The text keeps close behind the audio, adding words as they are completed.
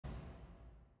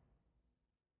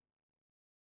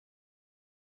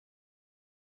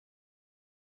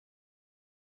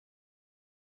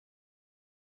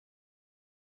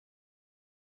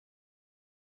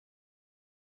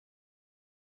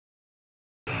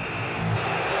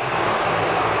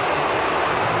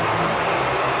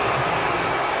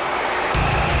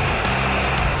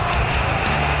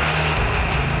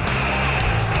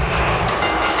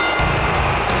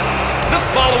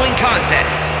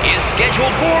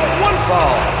scheduled for one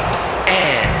fall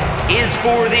and is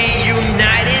for the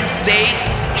United States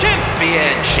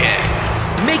Championship.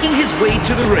 Making his way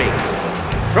to the ring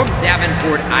from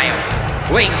Davenport, Iowa,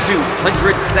 weighing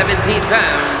 217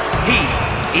 pounds, he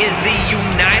is the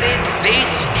United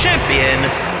States Champion,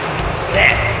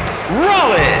 Seth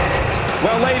Rollins.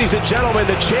 Well, ladies and gentlemen,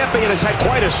 the champion has had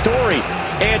quite a story,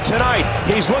 and tonight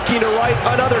he's looking to write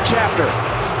another chapter.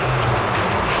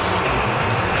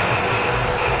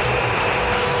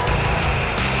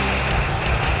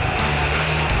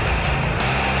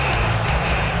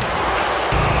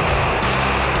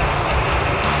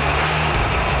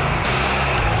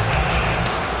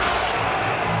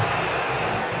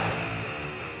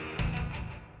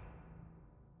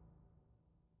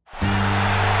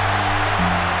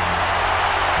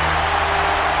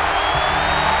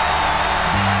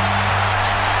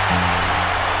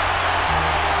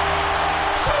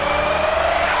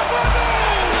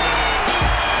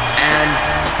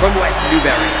 From West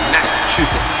Newbury,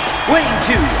 Massachusetts, weighing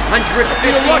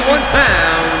 251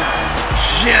 pounds,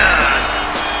 John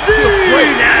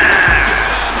Cena!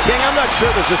 King, I'm not sure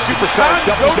there's a superstar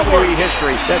in WWE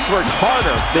history that's worked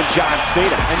harder than John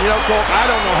Cena. And you know, Cole, I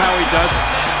don't know how he does it.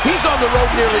 He's on the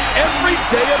road nearly every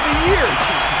day of the year.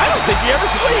 I don't think he ever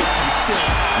sleeps.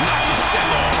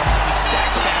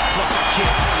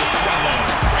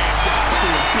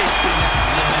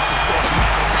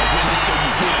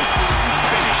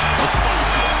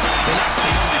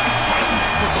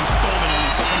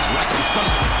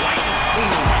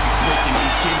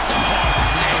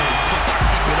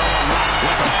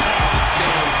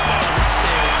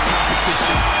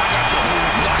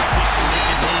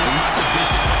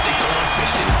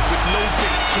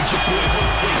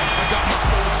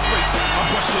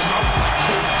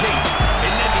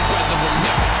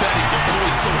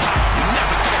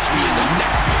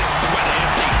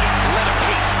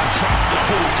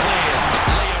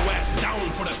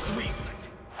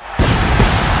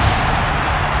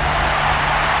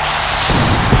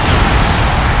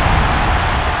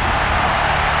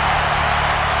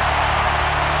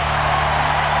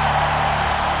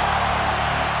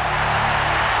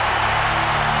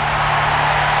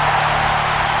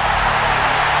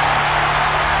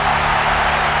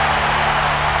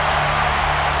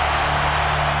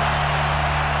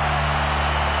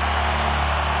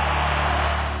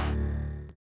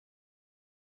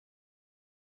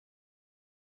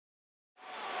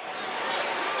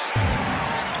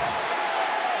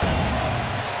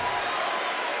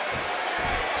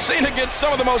 Cena gets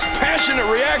some of the most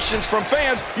passionate reactions from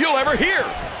fans you'll ever hear.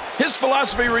 His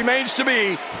philosophy remains to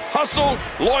be hustle,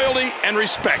 loyalty, and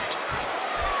respect.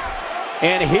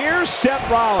 And here's Seth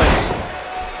Rollins.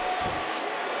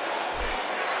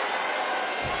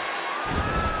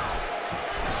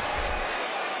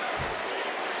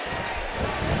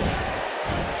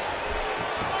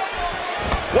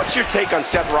 What's your take on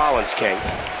Seth Rollins, King?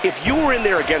 If you were in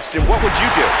there against him, what would you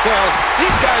do? Well,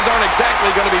 these guys aren't exactly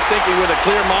going to be thinking with a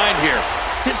clear mind here.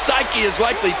 His psyche is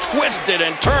likely twisted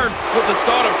and turned with the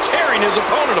thought of tearing his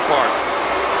opponent apart.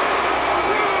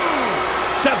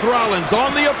 Seth Rollins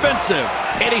on the offensive.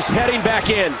 And he's heading back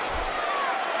in.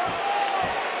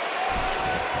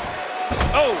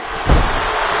 Oh.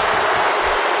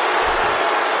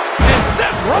 And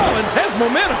Seth Rollins has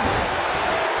momentum.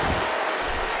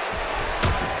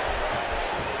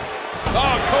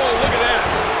 Oh, Cole, look at that.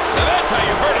 Now that's how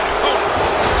you hurt an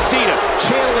opponent. Cena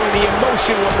channeling the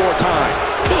emotion one more time.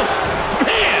 Oof,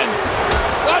 man.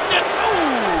 Watch it.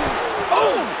 Ooh.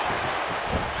 Oh.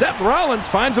 Seth Rollins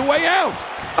finds a way out.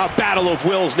 A battle of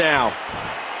wills now.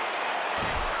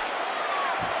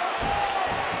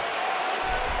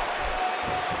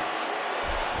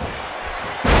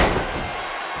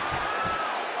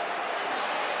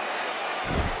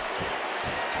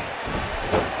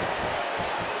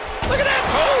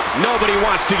 Nobody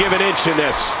wants to give an inch in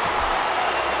this.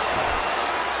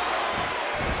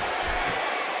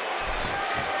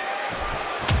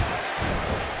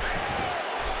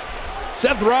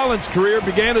 Seth Rollins' career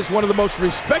began as one of the most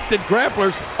respected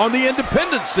grapplers on the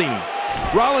independent scene.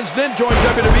 Rollins then joined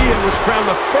WWE and was crowned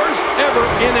the first ever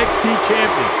NXT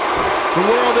champion. The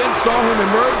world then saw him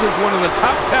emerge as one of the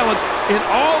top talents in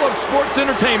all of sports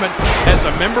entertainment as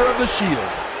a member of the Shield.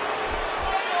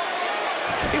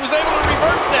 He was able to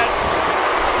reverse that.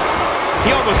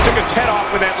 He almost took his head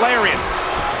off with that lariat.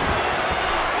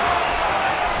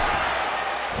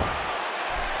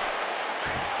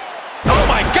 Oh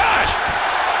my gosh!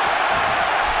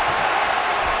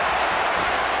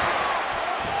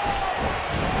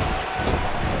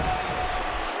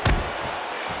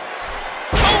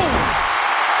 Oh!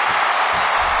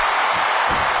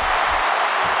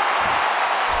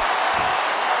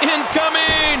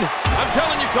 Incoming! I'm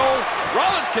telling you, Cole,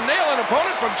 Rollins can nail an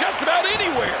opponent from just about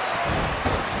anywhere.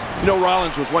 You know,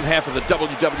 Rollins was one half of the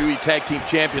WWE Tag Team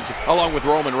Champions along with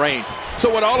Roman Reigns. So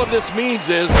what all of this means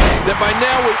is that by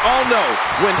now we all know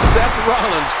when Seth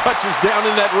Rollins touches down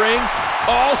in that ring,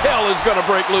 all hell is going to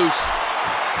break loose.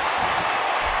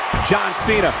 John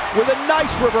Cena with a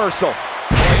nice reversal.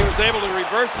 Boy, he was able to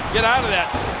reverse and get out of that.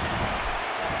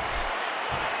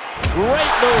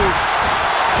 Great move.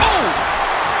 Oh!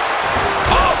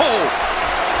 Oh!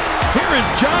 Here is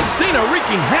John Cena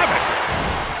wreaking havoc.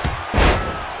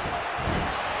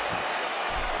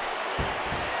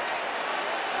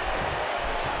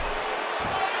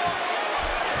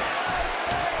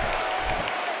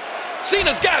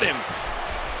 Cena's got him.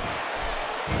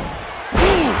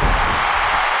 Ooh.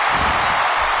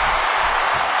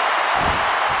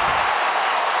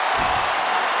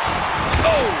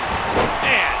 Oh,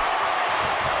 man.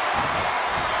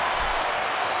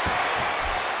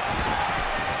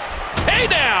 Hey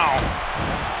now.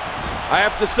 I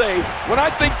have to say, when I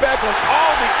think back on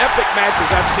all the epic matches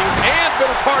I've seen and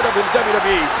been a part of in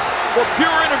WWE, for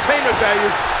pure entertainment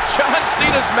value, John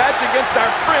Cena's match against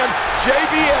our friend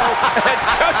JBL at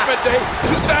Judgment Day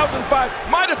 2005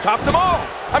 might have topped them all.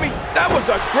 I mean, that was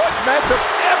a grudge match of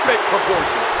epic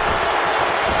proportions.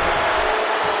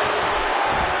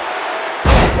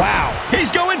 Wow.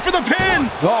 He's going for the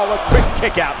pin. Oh, a quick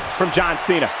kick out from John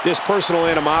Cena. This personal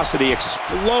animosity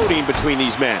exploding between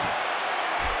these men.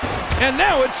 And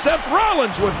now it's Seth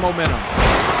Rollins with momentum.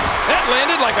 That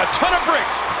landed like a ton of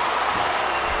bricks.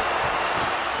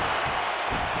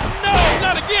 No,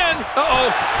 not again. Uh-oh,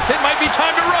 it might be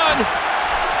time to run.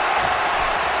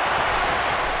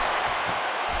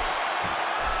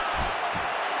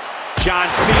 John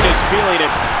Cena's feeling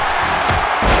it.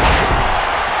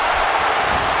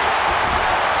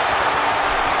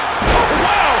 Oh,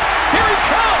 wow, here he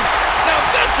comes. Now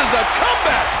this is a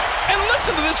comeback. And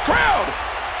listen to this crowd.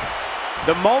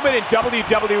 The moment in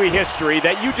WWE history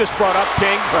that you just brought up,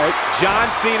 King, right? John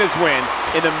Cena's win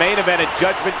in the main event at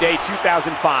Judgment Day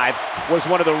 2005 was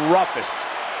one of the roughest,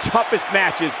 toughest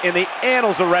matches in the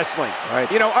annals of wrestling. Right.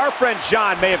 You know, our friend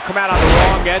John may have come out on the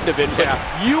wrong end of it, but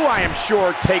you, I am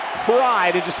sure, take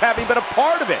pride in just having been a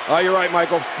part of it. Oh, you're right,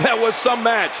 Michael. That was some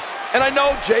match. And I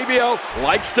know JBL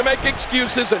likes to make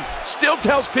excuses and still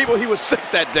tells people he was sick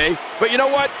that day. But you know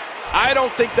what? I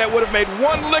don't think that would have made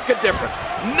one lick of difference.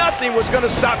 Nothing was going to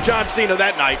stop John Cena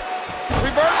that night.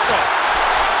 Reversal.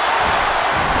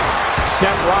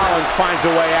 Seth Rollins finds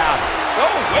a way out.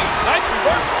 Oh, wait, nice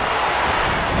reversal.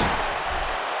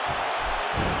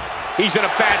 He's in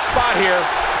a bad spot here.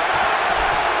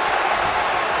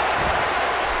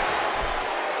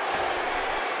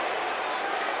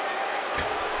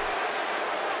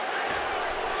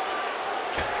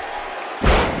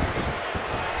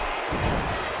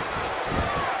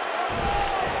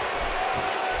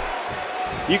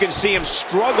 You can see him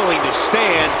struggling to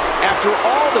stand after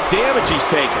all the damage he's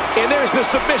taken. And there's the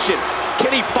submission.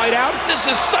 Can he fight out? This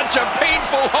is such a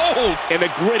painful hold. And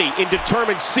the gritty and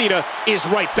determined Cena is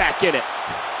right back in it.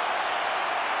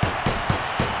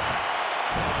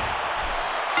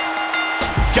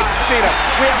 John Cena,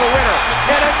 we have a winner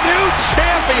and a new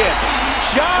champion,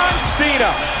 John Cena.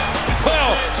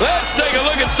 Well, let's take a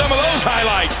look at some of those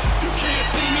highlights.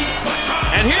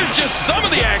 And here's just some of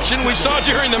the action we saw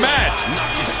during the match.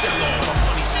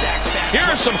 Here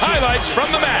are some highlights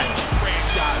from the match.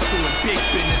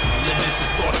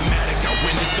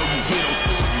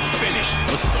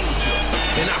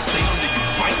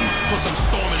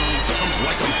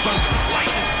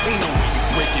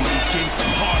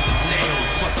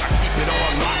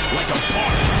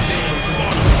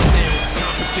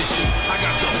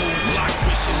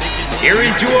 Here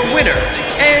is your winner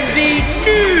and the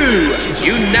new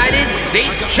United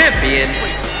States Champion,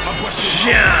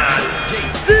 John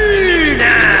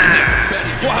Cena!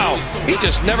 Wow, he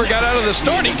just never got out of the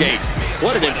starting gate.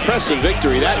 What an impressive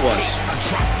victory that was.